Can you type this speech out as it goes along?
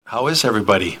How is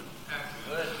everybody?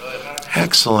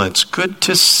 Excellent. It's good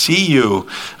to see you.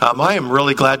 I am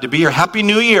really glad to be here. Happy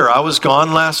New Year. I was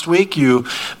gone last week. You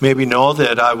maybe know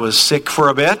that I was sick for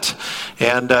a bit,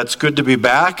 and it's good to be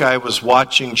back. I was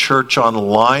watching church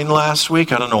online last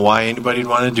week. I don't know why anybody would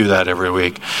want to do that every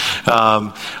week.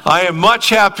 I am much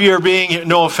happier being here.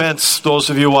 No offense, those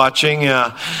of you watching.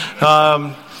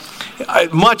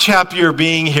 Much happier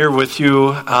being here with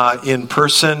you in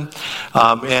person,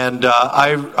 and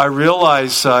I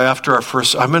realize after our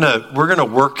first, we're gonna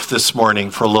work this morning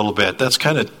for a little bit. That's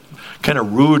kind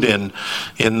of rude in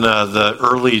the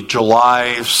early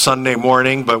July Sunday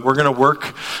morning, but we're gonna work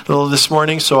a little this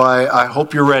morning. So I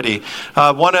hope you're ready. I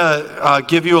want to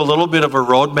give you a little bit of a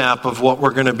roadmap of what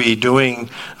we're going to be doing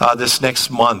this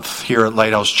next month here at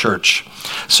Lighthouse Church.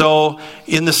 So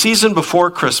in the season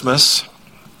before Christmas,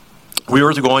 we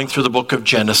were going through the book of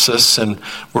Genesis, and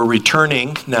we're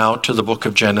returning now to the book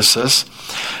of Genesis.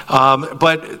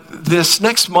 But this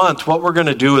next month, what we're going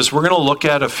to do is we're going to look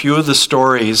at a few of the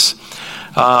stories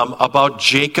about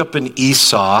Jacob and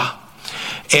Esau.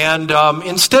 And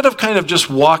instead of kind of just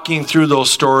walking through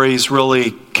those stories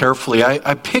really carefully,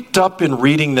 I picked up in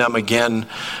reading them again,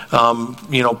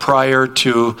 prior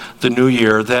to the new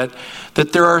year, that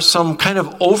there are some kind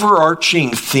of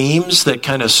overarching themes that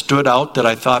kind of stood out that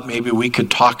I thought maybe we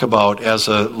could talk about as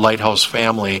a Lighthouse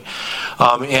family,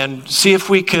 and see if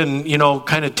we can,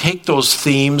 kind of take those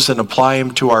themes and apply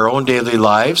them to our own daily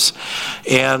lives,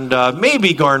 and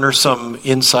maybe garner some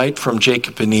insight from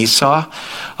Jacob and Esau.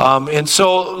 And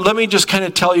so let me just kind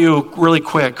of tell you really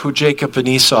quick who Jacob and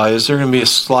Esau is. There's going to be a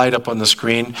slide up on the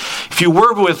screen. If you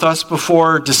were with us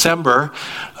before December,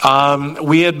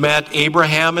 we had met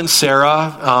Abraham and Sarah,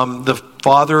 the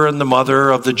father and the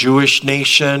mother of the Jewish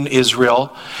nation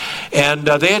Israel, and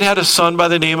they had a son by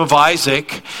the name of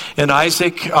Isaac, and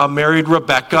Isaac married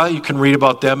Rebekah. You can read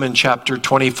about them in chapter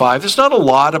 25. There's not a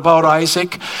lot about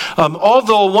Isaac,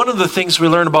 although one of the things we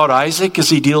learn about Isaac is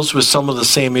he deals with some of the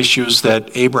same issues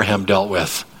that Abraham dealt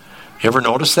with. You ever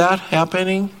notice that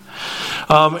happening?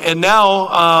 And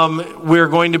now we're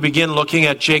going to begin looking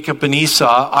at Jacob and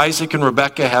Esau. Isaac and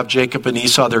Rebekah have Jacob and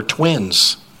Esau. They're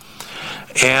twins.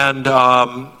 And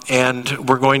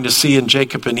we're going to see in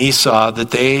Jacob and Esau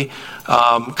that they,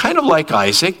 kind of like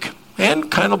Isaac and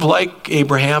kind of like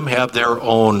Abraham, have their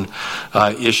own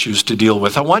issues to deal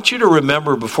with. I want you to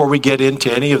remember before we get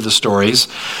into any of the stories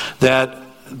that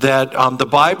the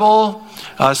Bible,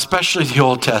 especially the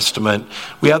Old Testament,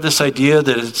 we have this idea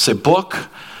that it's a book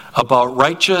about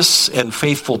righteous and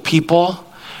faithful people,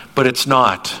 but it's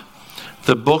not.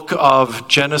 The book of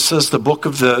Genesis, the book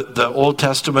of the Old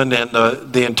Testament, and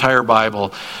the entire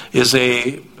Bible is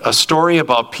a story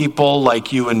about people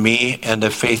like you and me and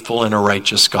a faithful and a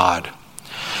righteous God.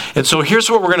 And so here's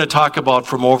what we're going to talk about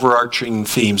from overarching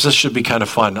themes. This should be kind of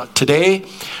fun. Today,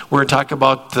 we're going to talk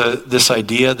about this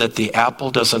idea that the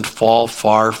apple doesn't fall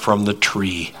far from the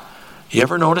tree. You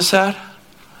ever notice that?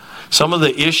 Some of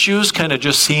the issues kind of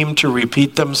just seem to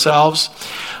repeat themselves.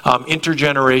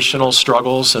 Intergenerational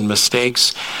struggles and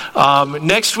mistakes.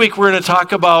 Next week, we're going to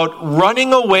talk about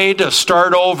running away to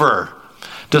start over.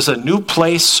 Does a new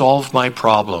place solve my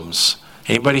problems?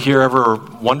 Anybody here ever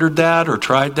wondered that or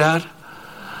tried that?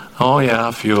 Oh yeah,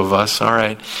 a few of us. All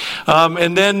right.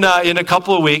 And then in a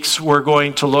couple of weeks, we're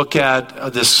going to look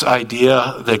at this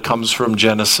idea that comes from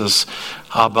Genesis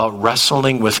about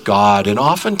wrestling with God. And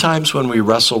oftentimes when we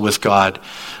wrestle with God,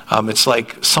 it's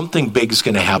like something big is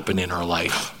going to happen in our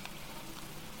life.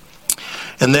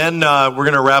 And then we're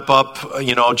going to wrap up,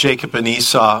 Jacob and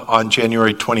Esau on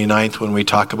January 29th when we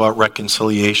talk about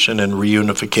reconciliation and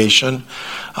reunification,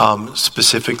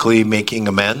 specifically making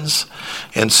amends.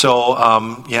 And so,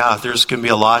 there's going to be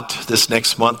a lot this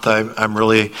next month. I'm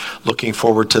really looking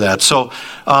forward to that. So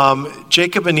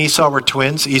Jacob and Esau were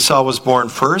twins. Esau was born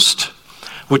first,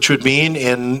 which would mean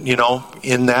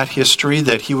in that history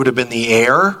that he would have been the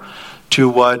heir to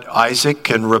what Isaac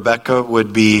and Rebekah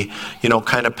would be,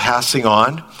 kind of passing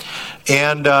on.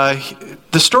 And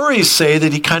the stories say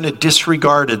that he kind of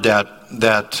disregarded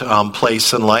that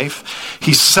place in life.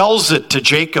 He sells it to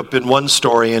Jacob in one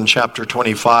story in chapter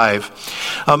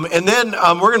 25. And then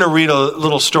we're going to read a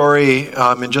little story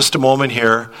in just a moment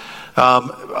here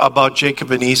about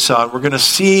Jacob and Esau. We're going to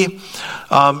see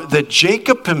that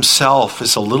Jacob himself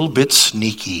is a little bit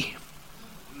sneaky.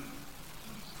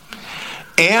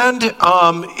 And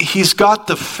he's got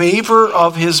the favor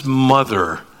of his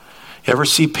mother. You ever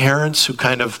see parents who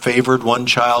kind of favored one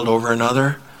child over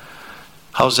another?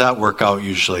 How's that work out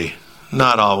usually?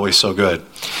 Not always so good.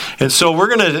 And so we're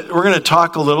gonna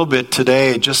talk a little bit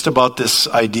today just about this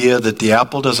idea that the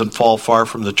apple doesn't fall far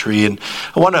from the tree. And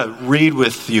I want to read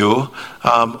with you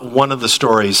one of the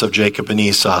stories of Jacob and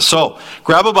Esau. So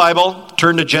grab a Bible,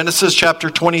 turn to Genesis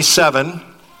chapter 27.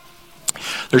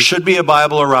 There should be a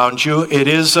Bible around you. It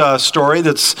is a story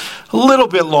that's a little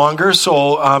bit longer,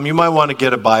 so you might want to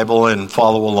get a Bible and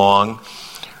follow along.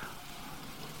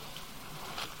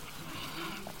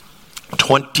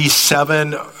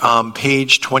 27,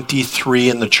 page 23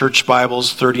 in the church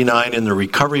Bibles, 39 in the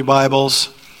recovery Bibles.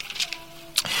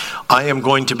 I am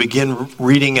going to begin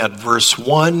reading at verse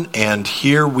 1, and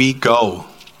here we go.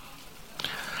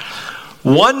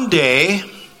 One day,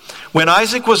 when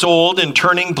Isaac was old and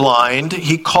turning blind,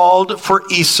 he called for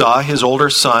Esau, his older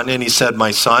son, and he said,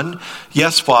 "My son."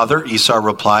 "Yes, father," Esau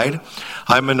replied.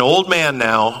 "I'm an old man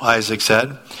now," Isaac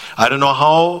said. "I don't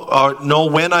know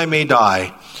when I may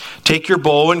die. Take your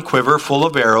bow and quiver full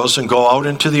of arrows and go out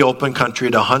into the open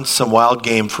country to hunt some wild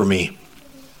game for me.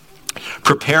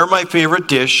 Prepare my favorite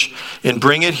dish and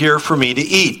bring it here for me to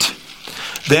eat.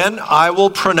 Then I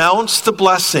will pronounce the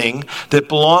blessing that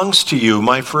belongs to you,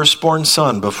 my firstborn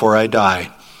son, before I die."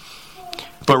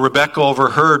 But Rebekah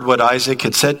overheard what Isaac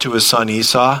had said to his son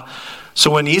Esau.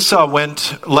 So when Esau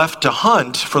left to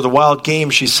hunt for the wild game,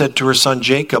 she said to her son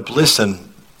Jacob, "Listen,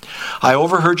 I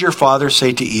overheard your father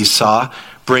say to Esau,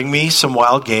 'Bring me some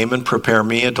wild game and prepare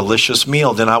me a delicious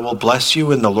meal. Then I will bless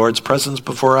you in the Lord's presence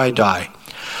before I die.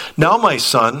 Now, my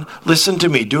son, listen to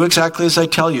me. Do exactly as I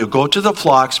tell you. Go to the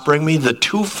flocks, bring me the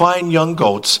 2 fine young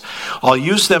goats. I'll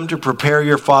use them to prepare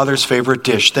your father's favorite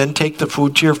dish. Then take the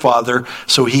food to your father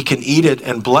so he can eat it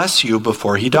and bless you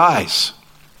before he dies.'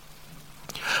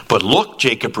 But look,"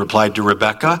 Jacob replied to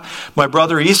Rebekah, "my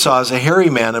brother Esau is a hairy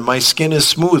man and my skin is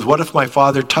smooth. What if my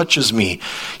father touches me?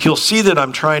 He'll see that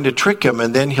I'm trying to trick him,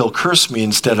 and then he'll curse me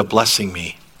instead of blessing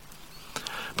me."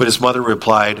 But his mother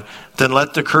replied, "Then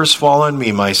let the curse fall on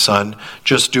me, my son.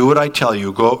 Just do what I tell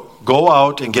you. Go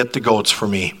out and get the goats for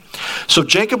me." So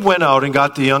Jacob went out and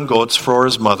got the young goats for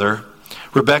his mother.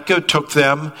 Rebekah took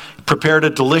them, prepared a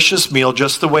delicious meal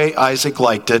just the way Isaac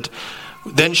liked it.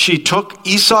 Then she took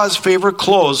Esau's favorite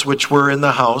clothes, which were in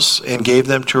the house, and gave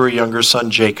them to her younger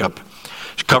son Jacob.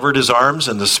 She covered his arms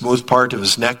and the smooth part of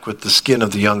his neck with the skin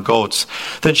of the young goats.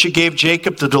 Then she gave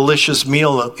Jacob the delicious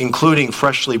meal, including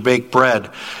freshly baked bread.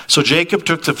 So Jacob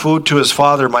took the food to his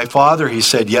father. "My father," he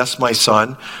said. "Yes, my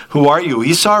son. Who are you,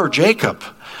 Esau or Jacob?"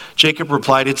 Jacob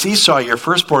replied, "It's Esau, your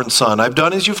firstborn son. I've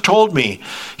done as you've told me.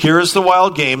 Here is the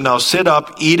wild game. Now sit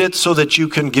up, eat it so that you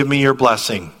can give me your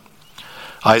blessing."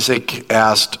 Isaac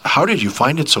asked, "How did you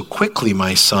find it so quickly,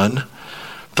 my son?"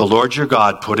 "The Lord your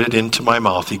God put it into my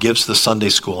mouth." He gives the Sunday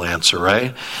school answer,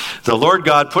 right? "The Lord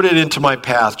God put it into my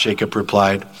path," Jacob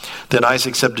replied. Then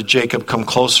Isaac said to Jacob, "Come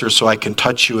closer so I can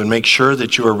touch you and make sure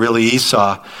that you are really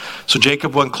Esau." So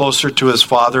Jacob went closer to his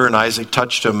father, and Isaac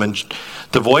touched him. And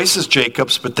the voice is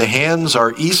Jacob's, but the hands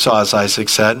are Esau's, Isaac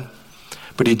said.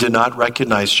 But he did not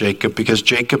recognize Jacob because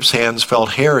Jacob's hands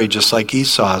felt hairy just like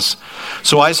Esau's.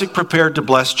 So Isaac prepared to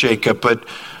bless Jacob. "But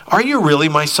are you really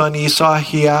my son Esau?"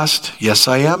 he asked. "Yes,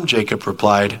 I am," Jacob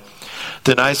replied.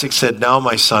 Then Isaac said, "Now,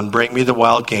 my son, bring me the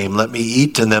wild game. Let me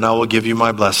eat, and then I will give you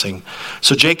my blessing."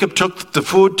 So Jacob took the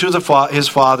food to his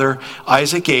father.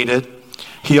 Isaac ate it.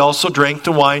 He also drank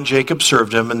the wine Jacob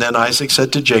served him. And then Isaac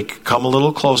said to Jacob, "Come a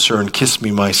little closer and kiss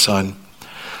me, my son."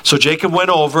 So Jacob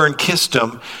went over and kissed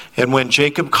him, and when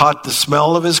Jacob caught the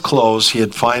smell of his clothes, he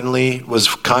was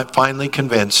finally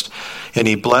convinced, and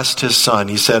he blessed his son.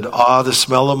 He said, the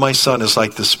smell of my son is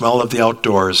like the smell of the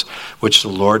outdoors, which the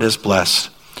Lord has blessed.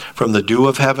 From the dew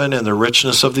of heaven and the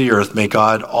richness of the earth, may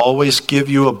God always give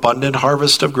you abundant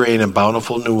harvest of grain and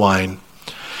bountiful new wine.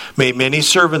 May many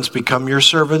servants become your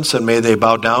servants, and may they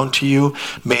bow down to you.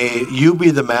 May you be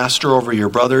the master over your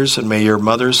brothers, and may your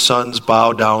mother's sons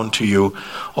bow down to you.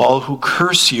 All who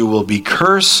curse you will be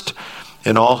cursed,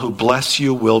 and all who bless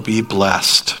you will be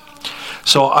blessed.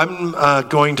 So I'm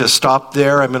going to stop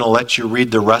there. I'm going to let you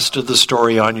read the rest of the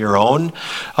story on your own.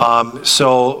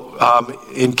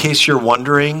 In case you're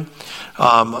wondering,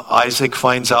 Esau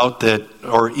finds out that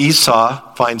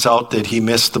he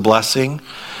missed the blessing.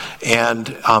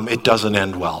 And it doesn't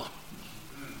end well.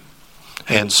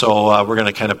 And so we're going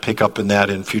to kind of pick up in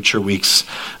that in future weeks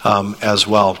as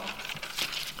well.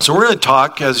 So we're going to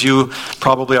talk, as you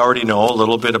probably already know, a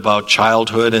little bit about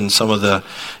childhood and some of the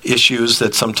issues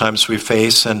that sometimes we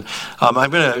face. And I'm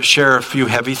going to share a few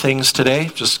heavy things today,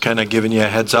 just kind of giving you a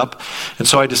heads up. And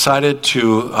so I decided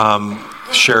to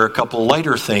share a couple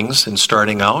lighter things in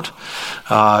starting out.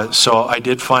 So I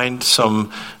did find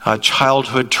some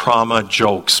childhood trauma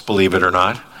jokes, believe it or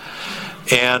not.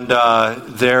 And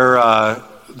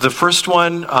The first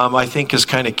one I think is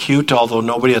kind of cute, although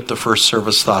nobody at the first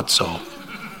service thought so.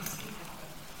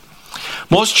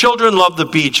 Most children love the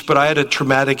beach, but I had a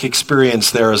traumatic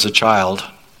experience there as a child.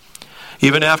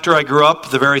 Even after I grew up,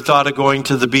 the very thought of going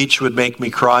to the beach would make me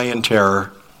cry in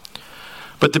terror.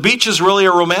 But the beach is really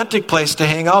a romantic place to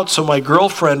hang out, so my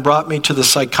girlfriend brought me to the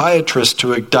psychiatrist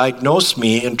to diagnose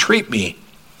me and treat me.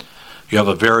 You have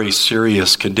a very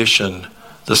serious condition,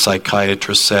 the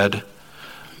psychiatrist said.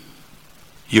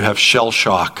 You have shell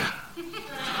shock.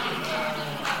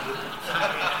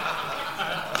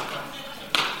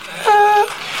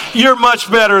 You're much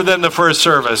better than the first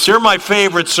service. You're my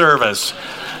favorite service.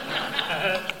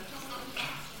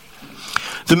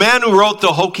 The man who wrote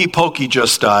the Hokey Pokey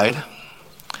just died.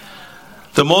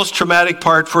 The most traumatic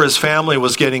part for his family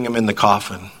was getting him in the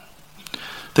coffin.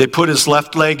 They put his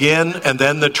left leg in, and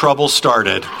then the trouble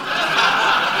started.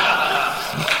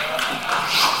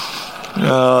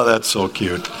 Oh, that's so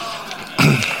cute.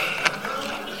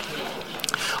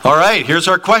 All right, here's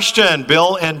our question.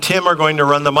 Bill and Tim are going to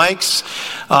run the mics.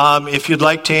 If you'd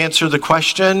like to answer the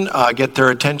question, get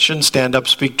their attention, stand up,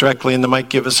 speak directly in the mic,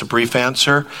 give us a brief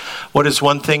answer. What is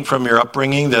one thing from your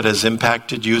upbringing that has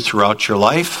impacted you throughout your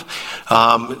life?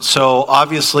 So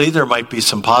obviously there might be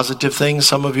some positive things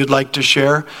some of you'd like to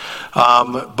share,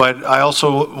 but I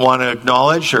also want to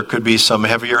acknowledge there could be some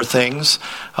heavier things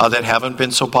that haven't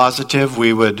been so positive.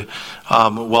 We would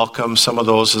welcome some of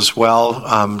those as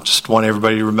well. Just want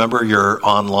everybody to remember you're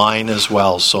online as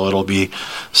well, so it'll be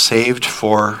saved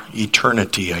for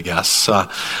eternity, I guess.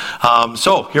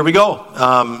 So here we go.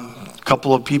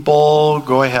 Couple of people,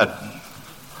 go ahead.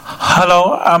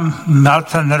 Hello, I'm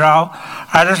Nelson Nadal.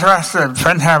 I just lost a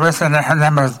friend here recently. Her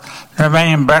name was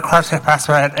Lorraine Beckwith. She passed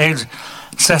away at age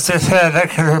 63. I'd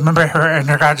like you to remember her in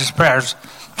your God's prayers.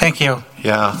 Thank you.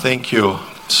 Yeah, thank you.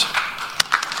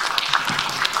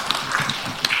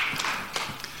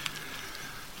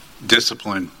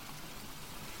 Discipline.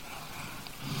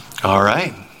 All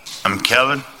right. I'm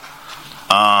Kevin.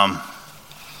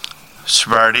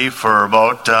 Sobriety for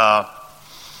about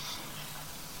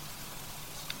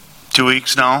 2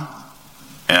 weeks now,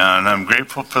 and I'm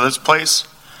grateful for this place,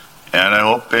 and I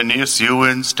hope NESU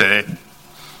wins today.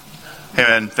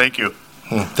 Amen. Thank you.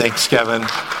 Thanks, Kevin.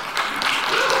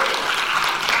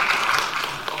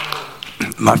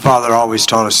 My father always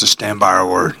taught us to stand by our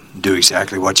word, do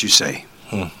exactly what you say.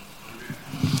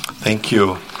 Thank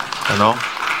you.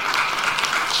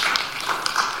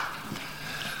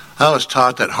 I was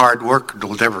taught that hard work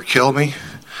will never kill me,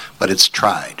 but it's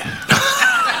tried.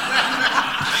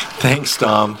 Thanks,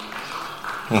 Tom.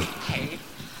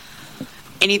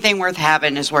 Anything worth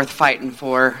having is worth fighting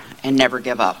for, and never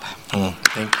give up.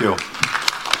 Thank you.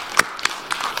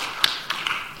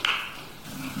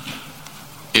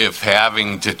 If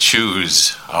having to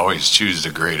choose, always choose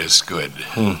the greatest good.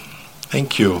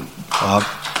 Thank you, Bob.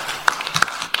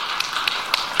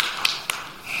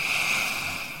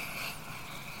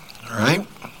 All right.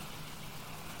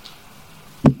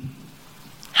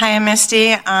 Hi, I'm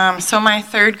Misty. So my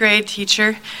third grade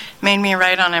teacher made me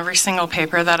write on every single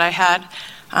paper that I had.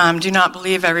 Do not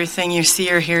believe everything you see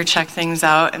or hear, check things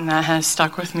out, and that has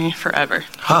stuck with me forever.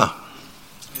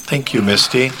 Thank you,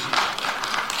 Misty.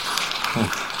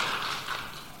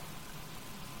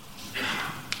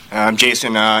 I'm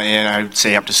Jason, and I would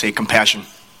say, have to say compassion.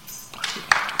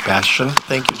 Bastion.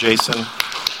 Thank you, Jason.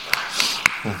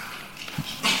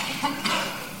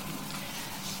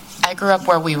 I grew up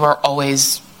where we were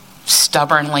always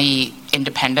stubbornly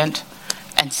independent,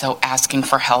 and so asking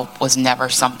for help was never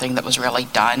something that was really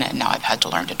done, and now I've had to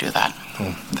learn to do that.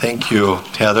 Thank you,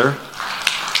 Heather.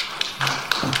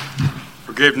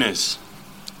 Forgiveness.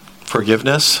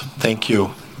 Forgiveness. Thank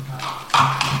you.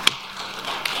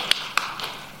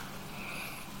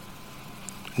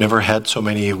 Never had so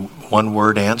many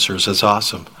one-word answers. That's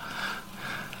awesome.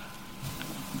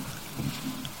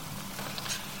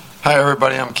 Hi,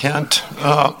 everybody. I'm Kent.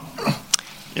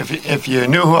 If you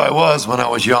knew who I was when I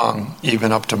was young,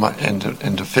 even up to my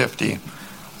into 50,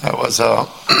 I was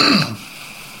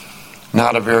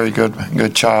not a very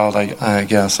good child. I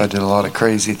guess I did a lot of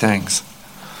crazy things.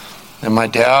 And my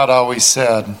dad always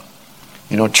said,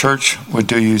 church would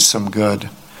do you some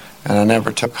good. And I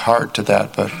never took heart to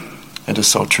that, but it is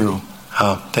so true.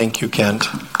 Thank you, Kent.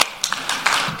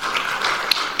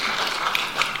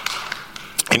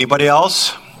 Anybody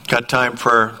else? Got time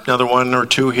for another one or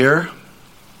two here?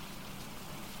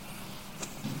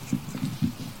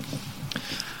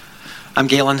 I'm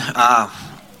Galen. I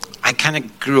kind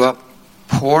of grew up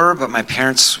poor, but my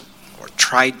parents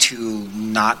tried to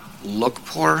not look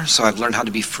poor, so I've learned how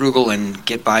to be frugal and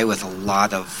get by with a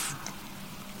lot of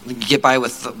get by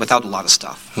without a lot of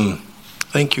stuff.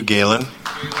 Thank you, Galen.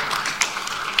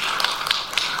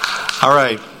 All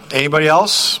right. Anybody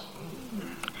else?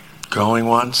 Going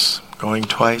once, going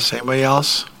twice. Anybody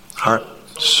else? All right.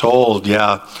 Sold,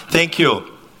 yeah. Thank you.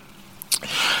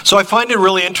 So I find it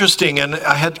really interesting, and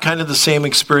I had kind of the same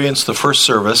experience the first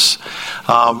service,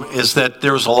 is that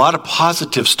there was a lot of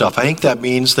positive stuff. I think that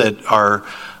means that our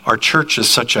church is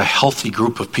such a healthy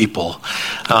group of people.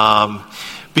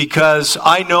 Because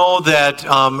I know that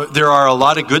there are a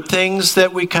lot of good things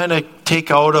that we kind of take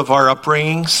out of our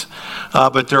upbringings,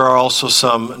 but there are also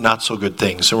some not so good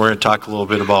things, and we're going to talk a little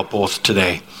bit about both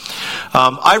today.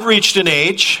 I've reached an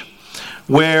age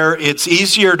where it's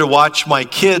easier to watch my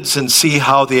kids and see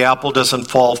how the apple doesn't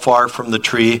fall far from the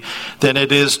tree than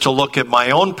it is to look at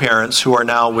my own parents who are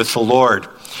now with the Lord.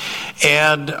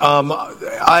 And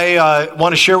I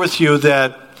want to share with you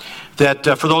that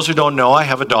for those who don't know, I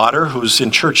have a daughter who's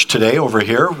in church today over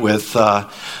here with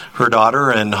her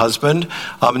daughter and husband.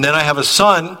 And then I have a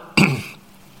son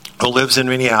who lives in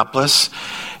Minneapolis.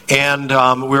 And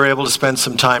we were able to spend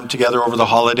some time together over the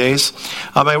holidays.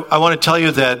 I want to tell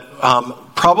you that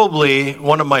probably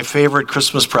one of my favorite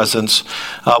Christmas presents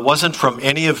wasn't from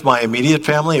any of my immediate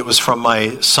family. It was from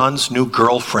my son's new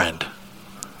girlfriend.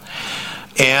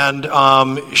 And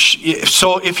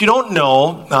so if you don't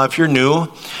know, if you're new,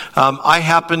 I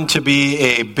happen to be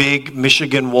a big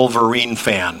Michigan Wolverine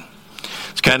fan.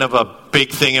 It's kind of a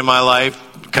big thing in my life,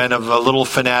 kind of a little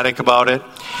fanatic about it.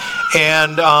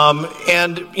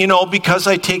 And you know, because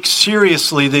I take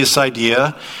seriously this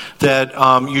idea that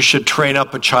you should train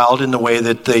up a child in the way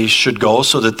that they should go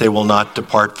so that they will not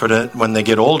depart from it when they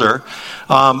get older,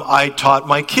 I taught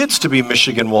my kids to be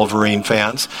Michigan Wolverine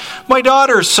fans. My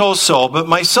daughter's so-so, but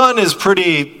my son is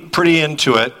pretty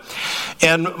into it.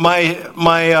 And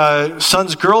my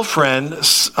son's girlfriend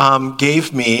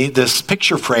gave me this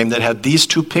picture frame that had these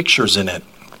two pictures in it.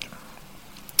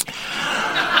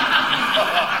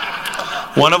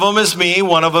 One of them is me,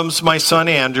 one of them's my son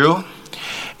Andrew,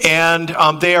 and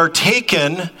they are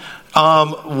taken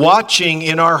watching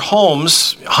in our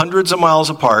homes, hundreds of miles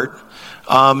apart,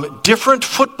 different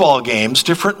football games,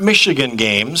 different Michigan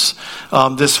games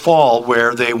this fall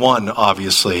where they won,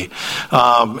 obviously.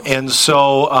 And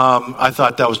so I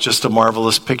thought that was just a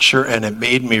marvelous picture, and it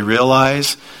made me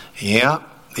realize, yeah,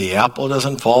 the apple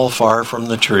doesn't fall far from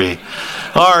the tree.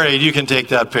 All right, you can take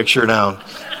that picture down.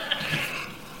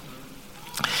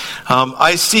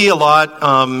 I see a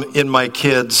lot in my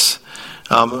kids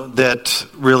that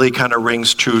really kind of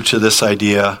rings true to this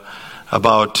idea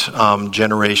about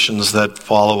generations that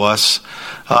follow us.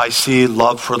 I see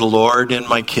love for the Lord in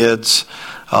my kids,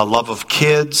 love of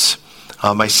kids.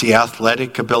 I see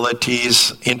athletic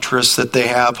abilities, interests that they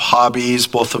have, hobbies.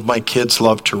 Both of my kids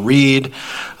love to read.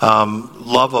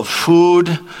 Love of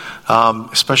food,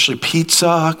 especially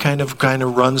pizza, kind of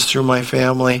runs through my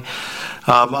family.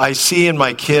 I see in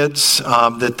my kids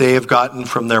that they have gotten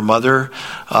from their mother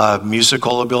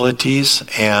musical abilities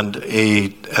and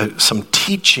some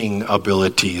teaching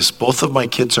abilities. Both of my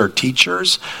kids are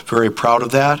teachers, very proud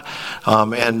of that.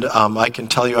 And I can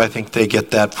tell you I think they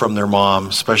get that from their mom,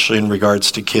 especially in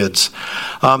regards to kids.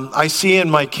 I see in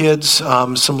my kids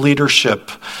some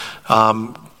leadership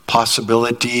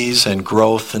possibilities and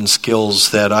growth and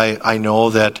skills that I know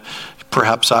that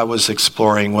perhaps I was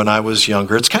exploring when I was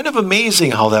younger. It's kind of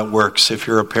amazing how that works if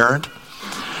you're a parent.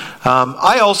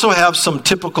 I also have some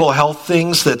typical health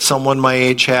things that someone my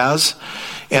age has.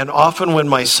 And often when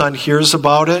my son hears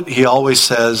about it, he always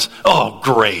says, "Oh,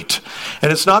 great."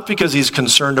 And it's not because he's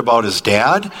concerned about his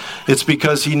dad. It's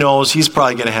because he knows he's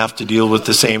probably going to have to deal with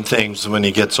the same things when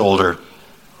he gets older.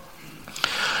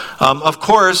 Of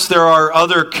course, there are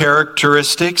other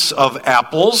characteristics of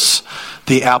apples.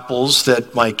 The apples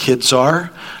that my kids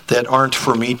are, that aren't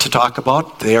for me to talk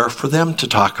about, they are for them to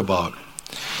talk about.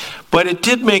 But it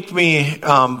did make me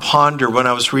ponder when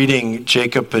I was reading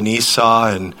Jacob and Esau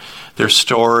and their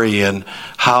story and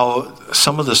how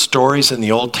some of the stories in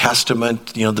the Old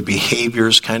Testament, you know, the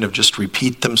behaviors kind of just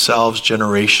repeat themselves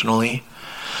generationally.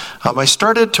 I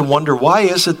started to wonder, why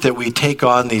is it that we take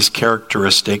on these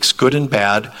characteristics, good and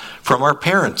bad, from our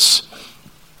parents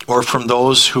or from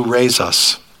those who raise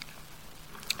us?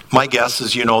 My guess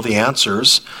is you know the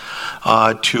answers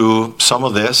to some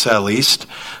of this, at least,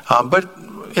 but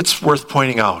it's worth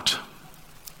pointing out.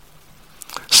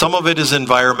 Some of it is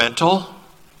environmental.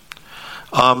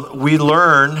 We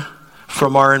learn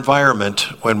from our environment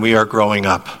when we are growing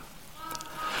up.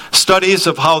 Studies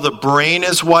of how the brain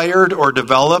is wired or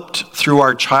developed through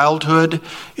our childhood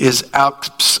is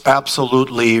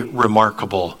absolutely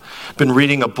remarkable. I've been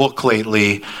reading a book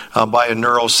lately by a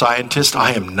neuroscientist.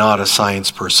 I am not a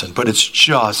science person, but it's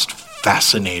just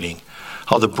fascinating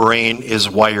how the brain is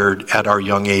wired at our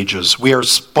young ages. We are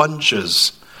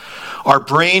sponges. Our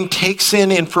brain takes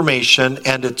in information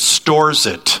and it stores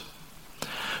it.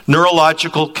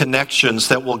 Neurological connections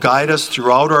that will guide us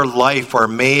throughout our life are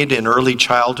made in early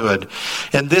childhood.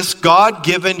 And this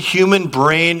God-given human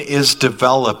brain is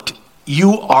developed.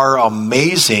 You are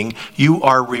amazing. You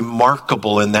are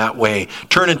remarkable in that way.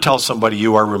 Turn and tell somebody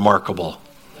you are remarkable.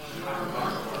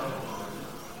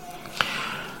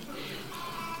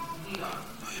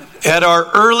 At our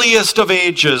earliest of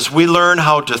ages, we learn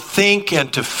how to think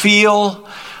and to feel.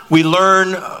 We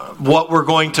learn what we're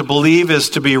going to believe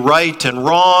is to be right and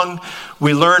wrong.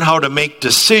 We learn how to make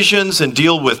decisions and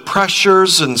deal with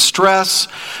pressures and stress.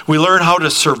 We learn how to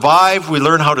survive. We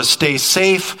learn how to stay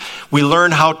safe. We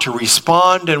learn how to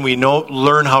respond, and we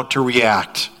learn how to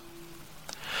react.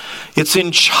 It's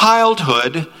in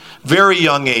childhood, very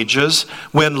young ages,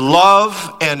 when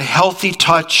love and healthy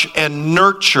touch and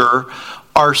nurture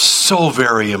are so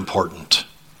very important.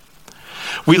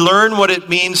 We learn what it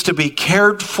means to be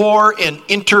cared for and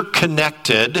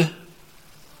interconnected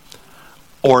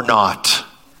or not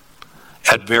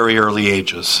at very early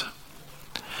ages.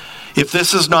 If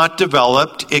this is not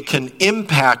developed, it can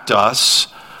impact us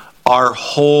our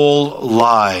whole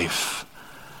life.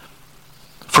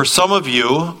 For some of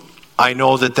you, I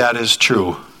know that is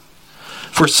true.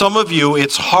 For some of you,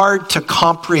 it's hard to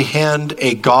comprehend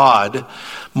a God,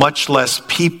 much less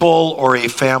people or a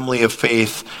family of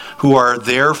faith who are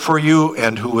there for you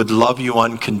and who would love you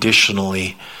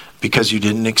unconditionally because you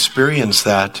didn't experience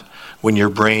that when your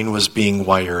brain was being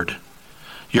wired.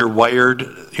 You're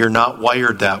not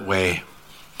wired that way.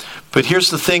 But here's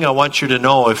the thing I want you to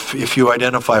know if you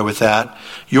identify with that.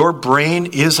 Your brain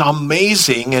is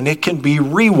amazing and it can be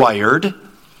rewired,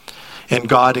 and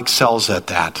God excels at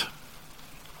that.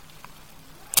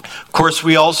 Of course,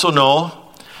 we also know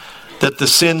that the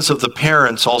sins of the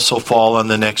parents also fall on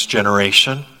the next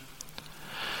generation.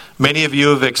 Many of you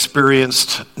have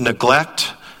experienced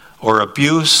neglect or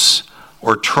abuse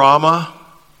or trauma,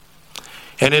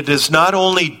 and it has not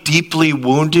only deeply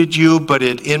wounded you, but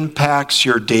it impacts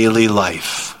your daily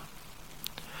life.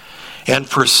 And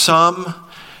for some,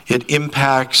 it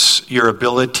impacts your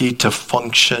ability to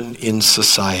function in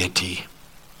society.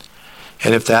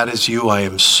 And if that is you, I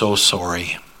am so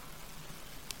sorry.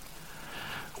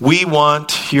 We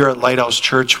want, here at Lighthouse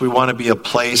Church, we want to be a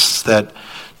place that,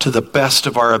 to the best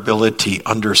of our ability,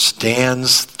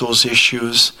 understands those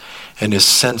issues and is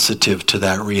sensitive to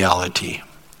that reality.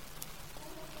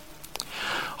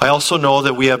 I also know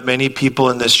that we have many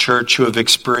people in this church who have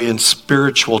experienced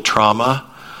spiritual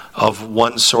trauma of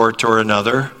one sort or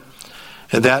another,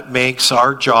 and that makes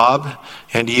our job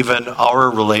and even our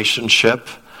relationship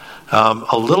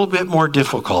a little bit more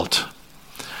difficult.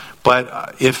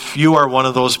 But if you are one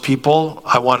of those people,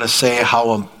 I want to say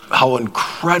how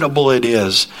incredible it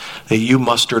is that you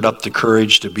mustered up the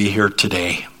courage to be here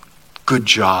today. Good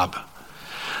job.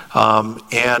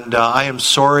 And I am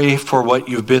sorry for what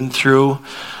you've been through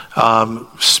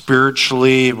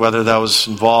spiritually, whether that was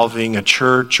involving a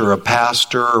church or a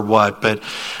pastor or what. But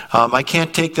I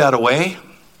can't take that away,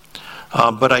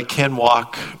 but I can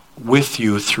walk with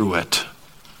you through it.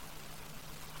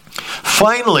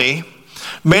 Finally,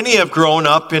 many have grown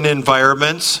up in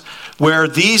environments where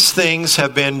these things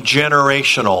have been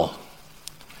generational.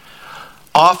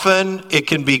 Often it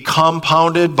can be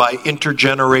compounded by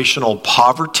intergenerational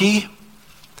poverty,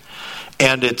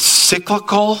 and it's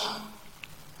cyclical.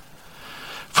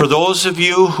 For those of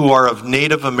you who are of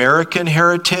Native American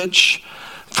heritage,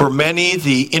 for many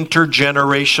the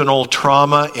intergenerational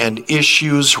trauma and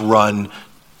issues run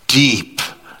deep,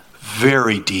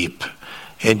 very deep,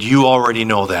 and you already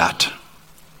know that.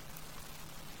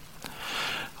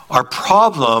 Our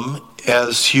problem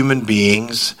as human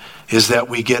beings is that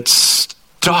we get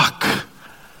stuck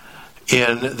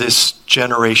in this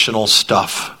generational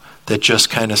stuff that just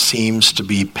kind of seems to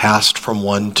be passed from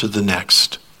one to the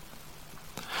next.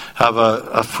 I have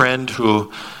a friend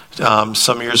who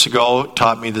some years ago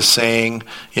taught me the saying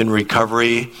in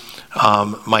recovery,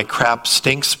 my crap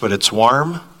stinks, but it's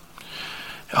warm.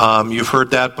 You've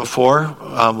heard that before.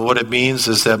 What it means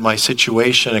is that my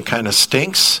situation, it kind of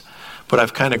stinks, but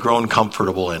I've kind of grown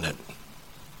comfortable in it.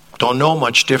 Don't know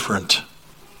much different.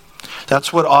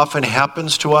 That's what often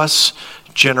happens to us,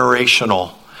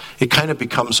 generational. It kind of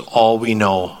becomes all we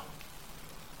know.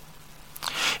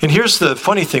 And here's the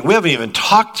funny thing. We haven't even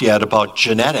talked yet about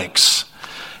genetics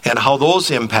and how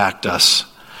those impact us.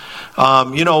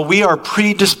 We are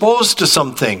predisposed to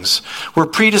some things. We're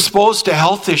predisposed to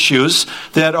health issues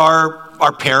that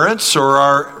our parents or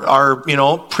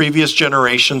our previous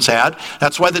generations had.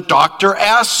 That's why the doctor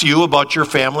asks you about your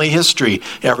family history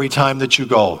every time that you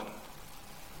go.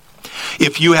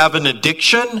 If you have an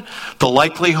addiction, the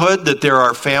likelihood that there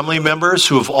are family members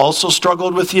who have also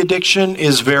struggled with the addiction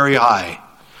is very high,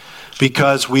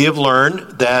 because we have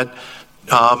learned that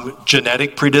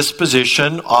genetic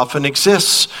predisposition often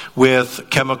exists with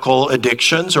chemical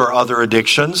addictions or other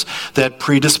addictions that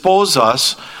predispose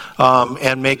us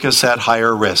and make us at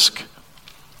higher risk.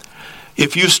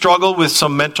 If you struggle with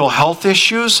some mental health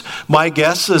issues, my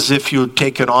guess is if you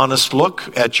take an honest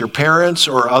look at your parents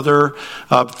or other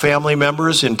family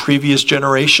members in previous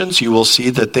generations, you will see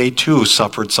that they too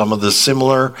suffered some of the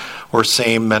similar or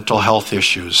same mental health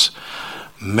issues.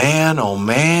 Man, oh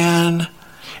man.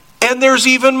 And there's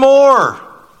even more.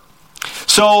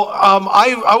 So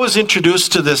I was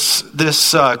introduced to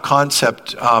this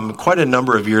concept quite a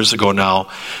number of years ago now,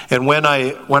 and when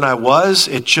I was,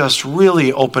 it just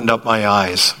really opened up my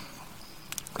eyes.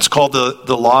 It's called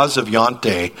the laws of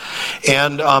Yonte,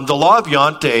 and the law of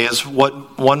Yonte is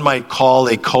what one might call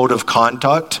a code of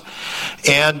conduct.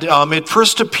 And it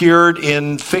first appeared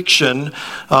in fiction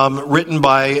written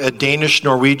by a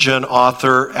Danish-Norwegian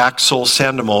author, Axel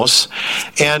Sandemos.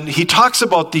 And he talks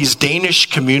about these Danish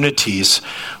communities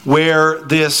where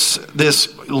this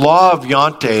law of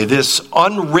Yonte, this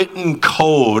unwritten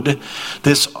code,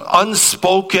 this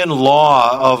unspoken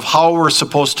law of how we're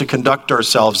supposed to conduct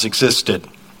ourselves existed.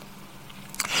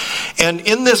 And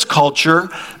in this culture,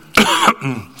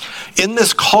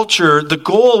 the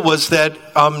goal was that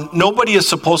nobody is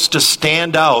supposed to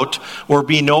stand out or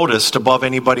be noticed above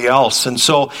anybody else. And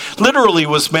so literally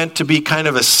was meant to be kind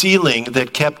of a ceiling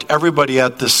that kept everybody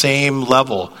at the same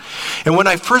level. And when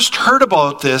I first heard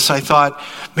about this, I thought,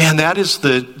 man, that is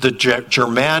the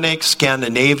Germanic,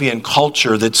 Scandinavian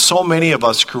culture that so many of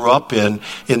us grew up in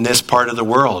this part of the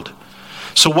world.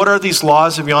 So what are these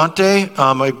laws of Yonte?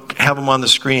 I have them on the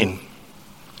screen.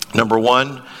 Number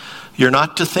 1, you're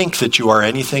not to think that you are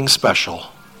anything special.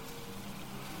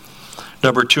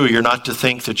 Number 2, you're not to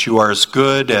think that you are as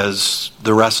good as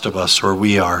the rest of us or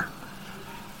we are.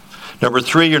 Number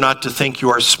 3, you're not to think you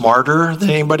are smarter than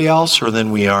anybody else or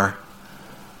than we are.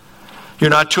 You're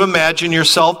not to imagine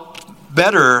yourself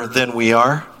better than we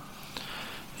are.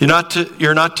 You're not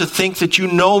to think that you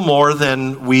know more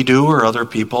than we do or other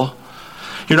people.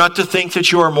 You're not to think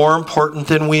that you are more important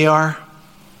than we are.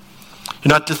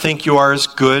 You're not to think you are as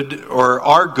good or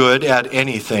are good at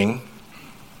anything.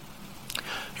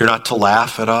 You're not to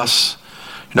laugh at us.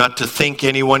 You're not to think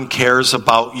anyone cares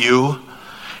about you.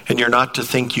 And you're not to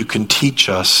think you can teach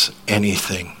us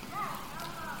anything.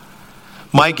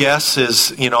 My guess is,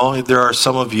 there are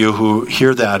some of you who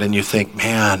hear that and you think,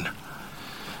 man,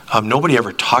 nobody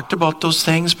ever talked about those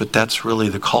things, but that's really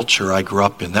the culture I grew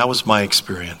up in. That was my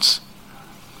experience.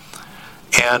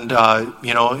 And,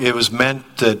 it was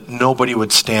meant that nobody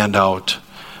would stand out.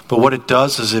 But what it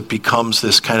does is it becomes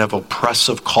this kind of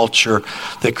oppressive culture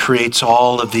that creates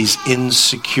all of these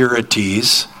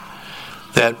insecurities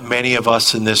that many of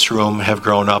us in this room have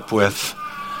grown up with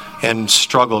and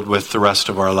struggled with the rest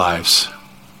of our lives.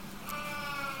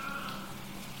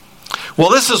 Well,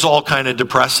 this is all kind of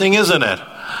depressing, isn't it?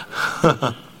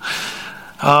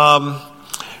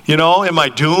 Am I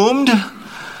doomed?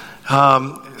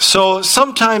 So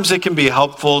sometimes it can be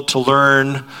helpful to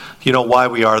learn, why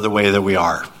we are the way that we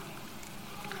are.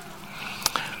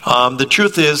 The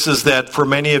truth is that for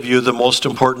many of you, the most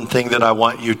important thing that I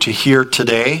want you to hear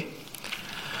today,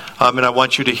 and I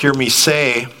want you to hear me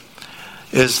say,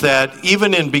 is that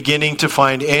even in beginning to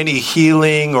find any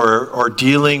healing or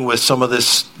dealing with some of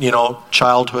this,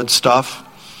 childhood stuff,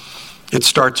 it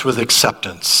starts with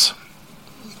acceptance.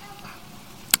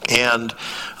 And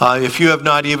if you have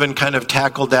not even kind of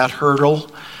tackled that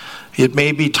hurdle, it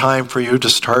may be time for you to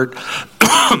start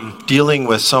dealing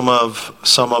with some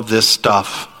of this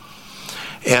stuff.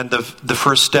 And the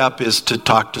first step is to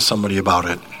talk to somebody about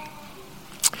it.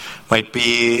 Might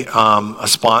be a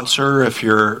sponsor if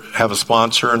you have a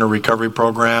sponsor in a recovery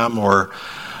program, or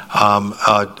an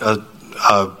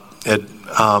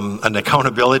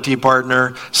accountability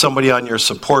partner, somebody on your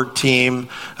support team,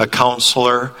 a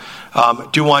counselor.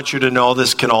 Do want you to know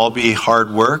this can all be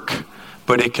hard work,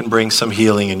 but it can bring some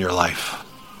healing in your life.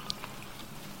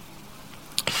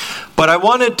 But I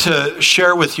wanted to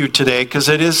share with you today, because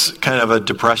it is kind of a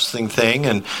depressing thing,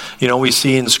 and we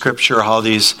see in Scripture how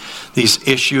these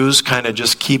issues kind of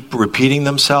just keep repeating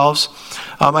themselves.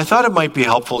 I thought it might be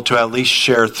helpful to at least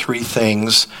share 3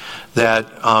 things that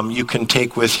you can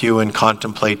take with you and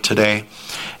contemplate today.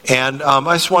 And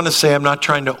I just want to say I'm not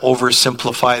trying to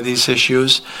oversimplify these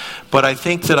issues, but I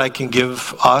think that I can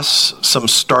give us some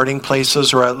starting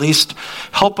places, or at least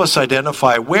help us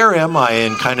identify where am I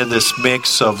in kind of this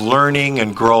mix of learning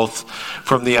and growth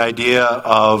from the idea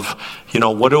of,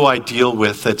 what do I deal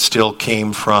with that still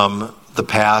came from the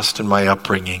past and my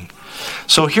upbringing.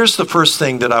 So here's the first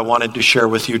thing that I wanted to share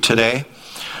with you today.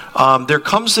 There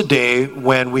comes a day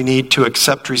when we need to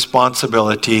accept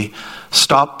responsibility,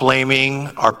 stop blaming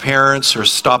our parents or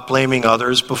stop blaming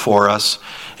others before us,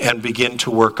 and begin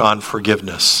to work on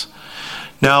forgiveness.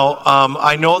 Now,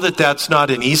 I know that that's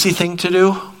not an easy thing to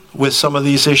do with some of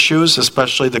these issues,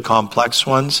 especially the complex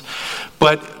ones,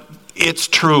 but it's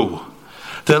true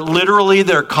that literally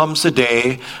there comes a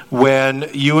day when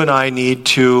you and I need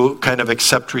to kind of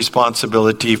accept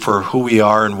responsibility for who we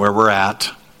are and where we're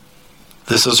at.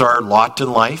 This is our lot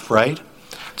in life, right?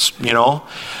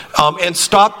 And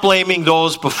stop blaming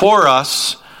those before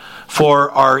us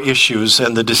for our issues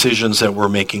and the decisions that we're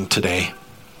making today.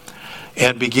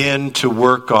 And begin to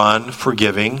work on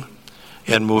forgiving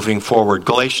and moving forward.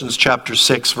 Galatians chapter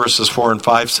 6, verses 4 and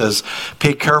 5 says,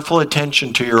 "Pay careful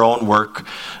attention to your own work,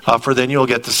 for then you'll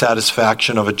get the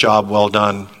satisfaction of a job well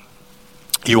done.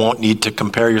 You won't need to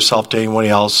compare yourself to anyone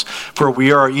else, for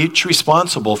we are each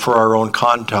responsible for our own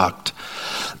conduct."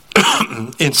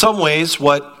 In some ways,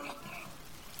 what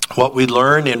we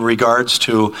learn in regards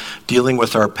to dealing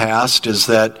with our past is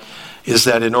that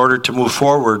in order to move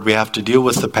forward, we have to deal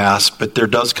with the past, but there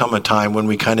does come a time when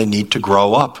we kind of need to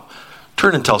grow up.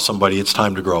 Turn and tell somebody it's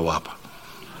time to grow up.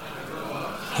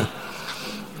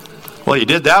 Well, you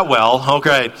did that well.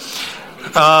 Okay.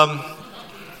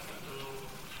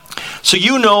 So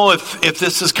if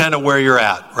this is kind of where you're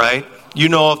at, right?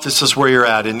 If this is where you're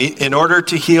at. In order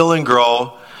to heal and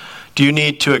grow, do you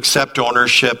need to accept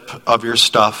ownership of your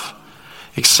stuff,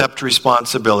 accept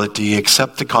responsibility,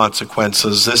 accept the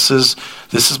consequences? This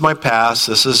is my past.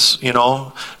 This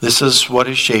is what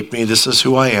has shaped me. This is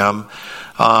who I am.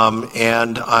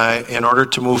 And in order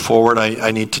to move forward,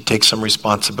 I need to take some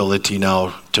responsibility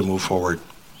now to move forward.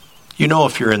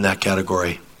 If you're in that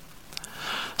category.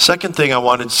 Second thing I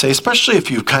wanted to say, especially if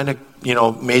you've kind of,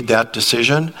 made that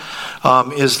decision,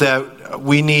 is that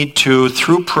we need to,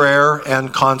 through prayer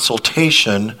and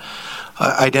consultation,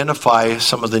 identify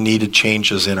some of the needed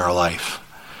changes in our life.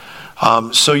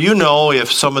 So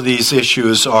if some of these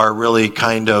issues are really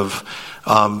kind of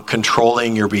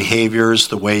controlling your behaviors,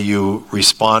 the way you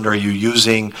respond. Are you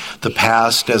using the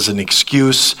past as an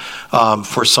excuse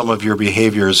for some of your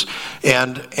behaviors?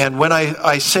 And when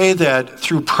I say that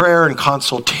through prayer and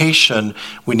consultation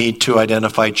we need to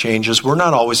identify changes, we're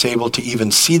not always able to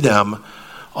even see them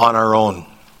on our own.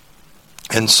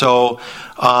 And so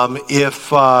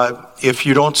if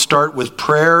you don't start with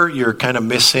prayer, you're kind of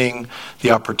missing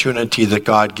the opportunity that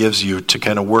God gives you to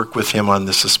kind of work with him on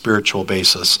this spiritual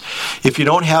basis. If you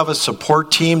don't have a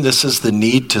support team, this is the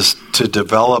need to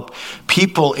develop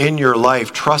people in your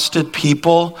life, trusted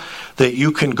people that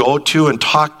you can go to and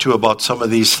talk to about some of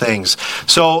these things.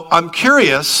 So I'm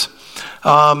curious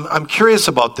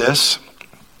about this.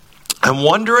 I'm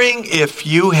wondering if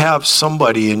you have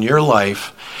somebody in your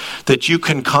life that you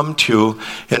can come to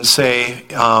and say,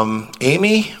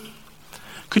 Amy,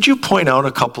 could you point out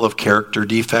a couple of character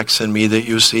defects in me that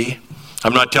you see?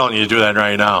 I'm not telling you to do that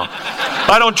right now.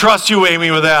 I don't trust you, Amy,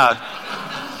 with that.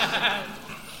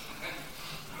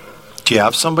 Do you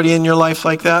have somebody in your life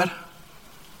like that?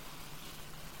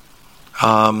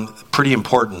 Pretty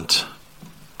important.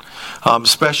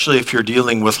 Especially if you're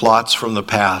dealing with lots from the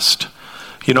past.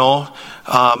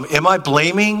 Am I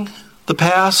blaming the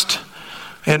past?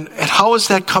 And how is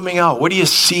that coming out? What do you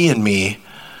see in me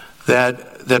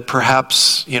that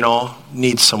perhaps,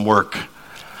 needs some work?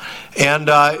 And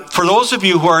for those of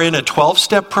you who are in a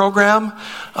 12-step program,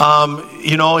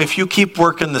 if you keep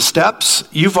working the steps,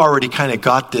 you've already kind of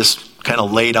got this kind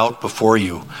of laid out before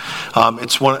you.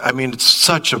 It's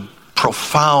such a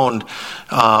profound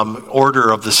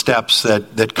order of the steps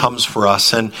that comes for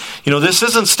us. And, this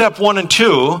isn't step 1 and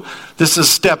 2. This is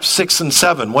step 6 and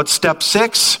 7. What's step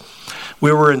 6?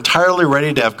 We were entirely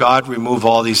ready to have God remove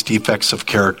all these defects of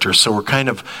character. So we're kind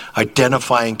of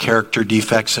identifying character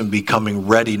defects and becoming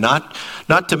ready, not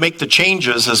to make the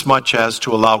changes as much as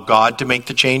to allow God to make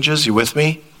the changes. You with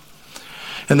me?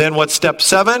 And then what's step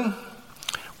 7?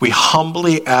 We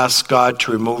humbly ask God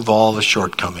to remove all the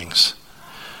shortcomings.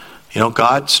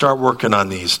 God, start working on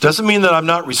these. Doesn't mean that I'm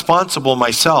not responsible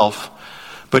myself,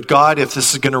 but God, if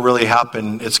this is going to really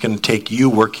happen, it's going to take you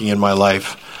working in my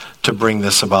life to bring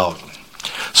this about.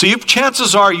 So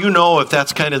chances are you know if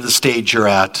that's kind of the stage you're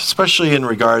at, especially in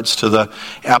regards to the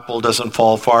apple doesn't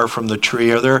fall far from the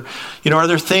tree. Are there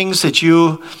things that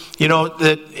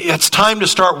that it's time to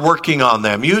start working on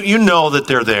them? You know that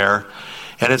they're there,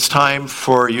 and it's time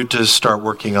for you to start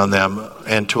working on them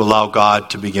and to allow God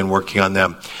to begin working on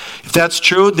them. If that's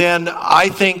true, then I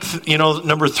think,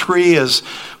 number 3 is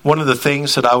one of the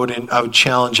things that I would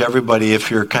challenge everybody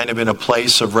if you're kind of in a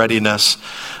place of readiness,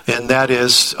 and that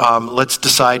is let's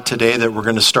decide today that we're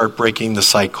going to start breaking the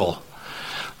cycle.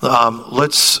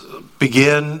 Let's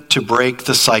begin to break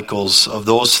the cycles of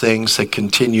those things that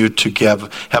continue to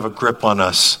have a grip on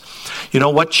us.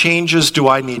 What changes do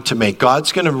I need to make?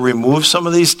 God's going to remove some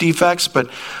of these defects, but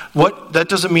that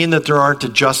doesn't mean that there aren't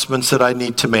adjustments that I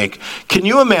need to make. Can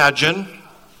you imagine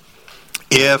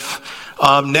if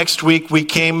next week we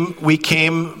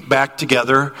came back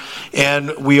together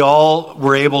and we all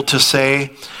were able to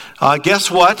say,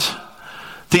 guess what?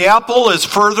 The apple is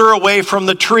further away from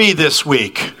the tree this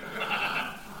week.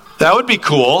 That would be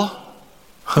cool.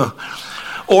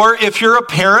 Or if you're a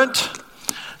parent,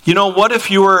 what if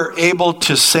you were able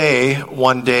to say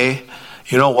one day,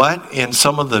 you know what, in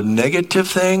some of the negative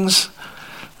things,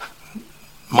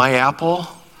 my apple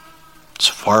is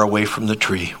far away from the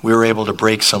tree. We were able to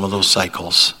break some of those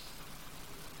cycles.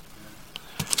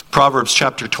 Proverbs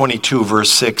chapter 22,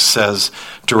 verse 6 says,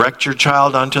 direct your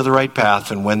child onto the right path,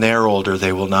 and when they are older,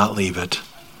 they will not leave it.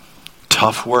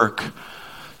 Tough work.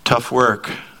 Tough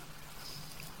work.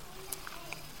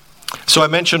 So I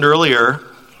mentioned earlier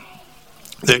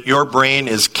that your brain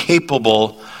is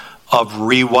capable of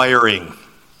rewiring.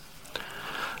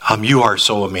 You are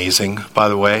so amazing, by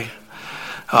the way.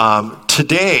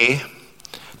 Today,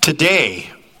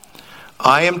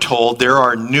 I am told there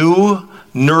are new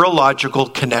neurological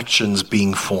connections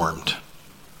being formed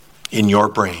in your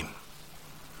brain.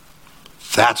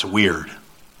 That's weird.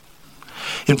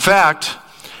 In fact,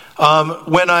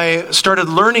 when I started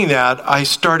learning that, I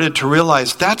started to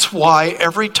realize that's why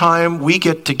every time we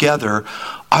get together,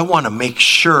 I want to make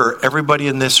sure everybody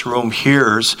in this room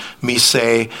hears me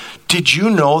say, did you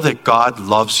know that God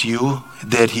loves you?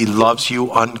 That he loves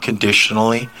you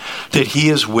unconditionally? That he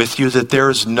is with you? That there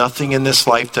is nothing in this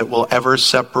life that will ever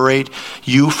separate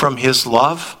you from his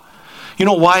love? You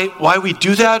know why we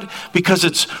do that? Because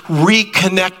it's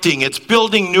reconnecting. It's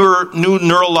building new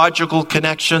neurological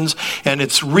connections, and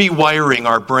it's rewiring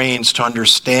our brains to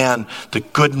understand the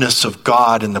goodness of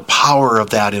God and the power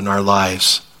of that in our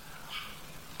lives.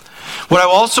 What I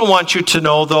also want you to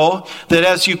know, though, that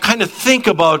as you kind of think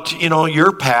about,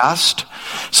 your past,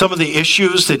 some of the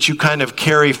issues that you kind of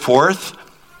carry forth,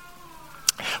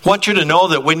 I want you to know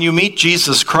that when you meet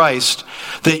Jesus Christ,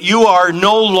 that you are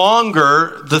no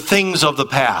longer the things of the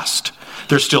past.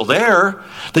 They're still there.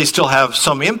 They still have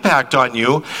some impact on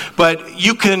you. But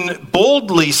you can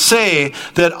boldly say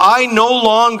that I no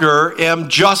longer am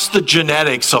just the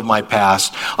genetics of my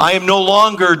past. I am no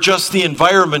longer just the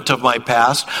environment of my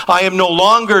past. I am no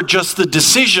longer just the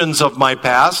decisions of my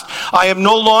past. I am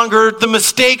no longer the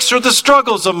mistakes or the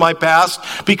struggles of my past,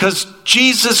 because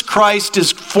Jesus Christ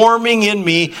is forming in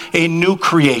me a new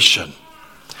creation.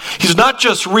 He's not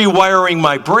just rewiring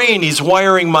my brain, he's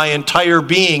wiring my entire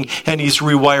being, and he's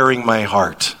rewiring my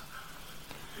heart.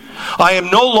 I am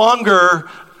no longer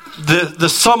the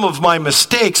sum of my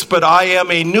mistakes, but I am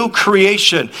a new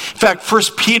creation. In fact, 1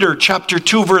 Peter chapter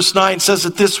 2, verse 9 says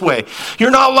it this way: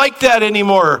 you're not like that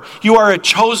anymore. You are a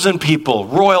chosen people,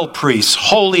 royal priests,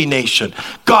 holy nation,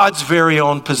 God's very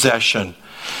own possession.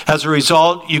 As a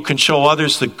result, you can show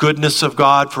others the goodness of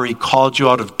God, for he called you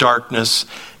out of darkness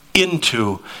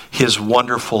into his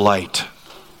wonderful light.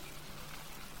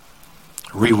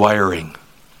 Rewiring.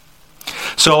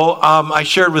 So I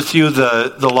shared with you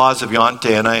the laws of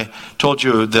Yonte, and I told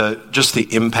you just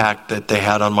the impact that they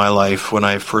had on my life when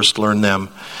I first learned them.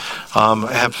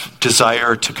 I have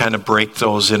desire to kind of break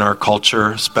those in our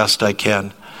culture as best I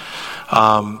can. There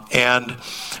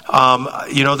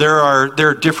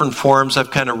are different forms.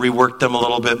 I've kind of reworked them a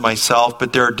little bit myself,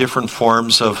 but there are different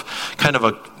forms of kind of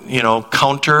a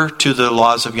counter to the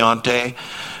laws of Yonte,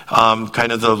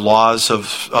 kind of the laws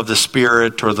of the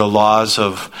Spirit, or the laws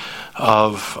of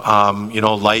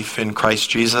life in Christ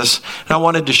Jesus. And I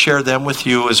wanted to share them with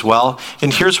you as well.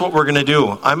 And here's what we're going to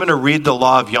do. I'm going to read the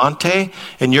law of Yonte,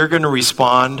 and you're going to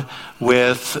respond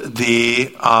with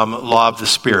the law of the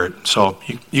Spirit. So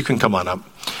you can come on up.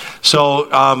 So,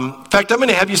 in fact, I'm going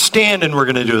to have you stand, and we're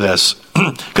going to do this.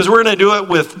 Because we're going to do it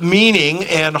with meaning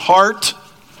and heart.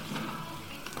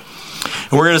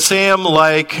 And we're going to say them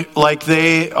like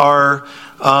they are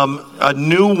a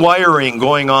new wiring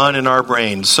going on in our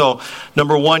brains. So,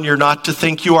 number one, you're not to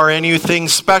think you are anything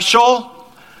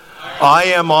special.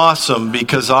 I am awesome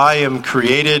because I am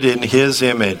created in His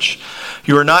image.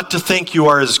 You are not to think you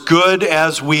are as good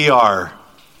as we are.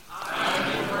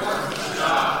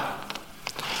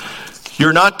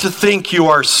 You're not to think you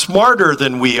are smarter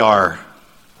than we are.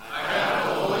 I have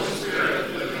the Holy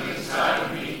Spirit living inside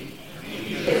of me.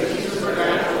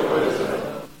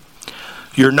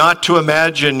 You're not to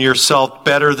imagine yourself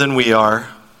better than we are.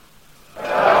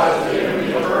 God has given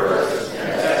me a purpose and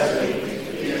destiny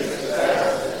to be a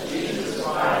success as Jesus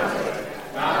defines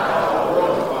it, not how the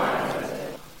world defines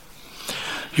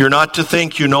it. You're not to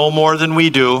think you know more than we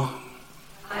do.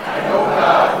 I know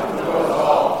God who knows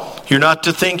all. You're not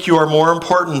to think you are more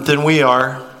important than we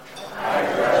are.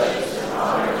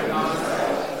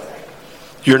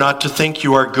 You're not to think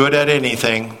you are good at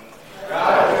anything.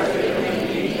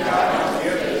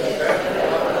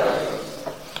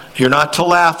 You're not to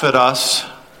laugh at us.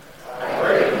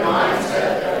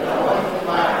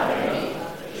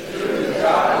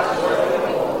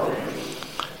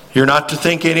 You're not to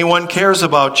think anyone cares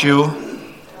about you.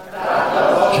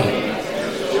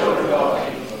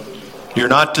 You're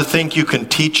not to think you can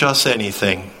teach us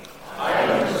anything.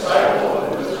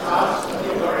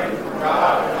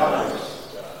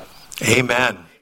 Amen.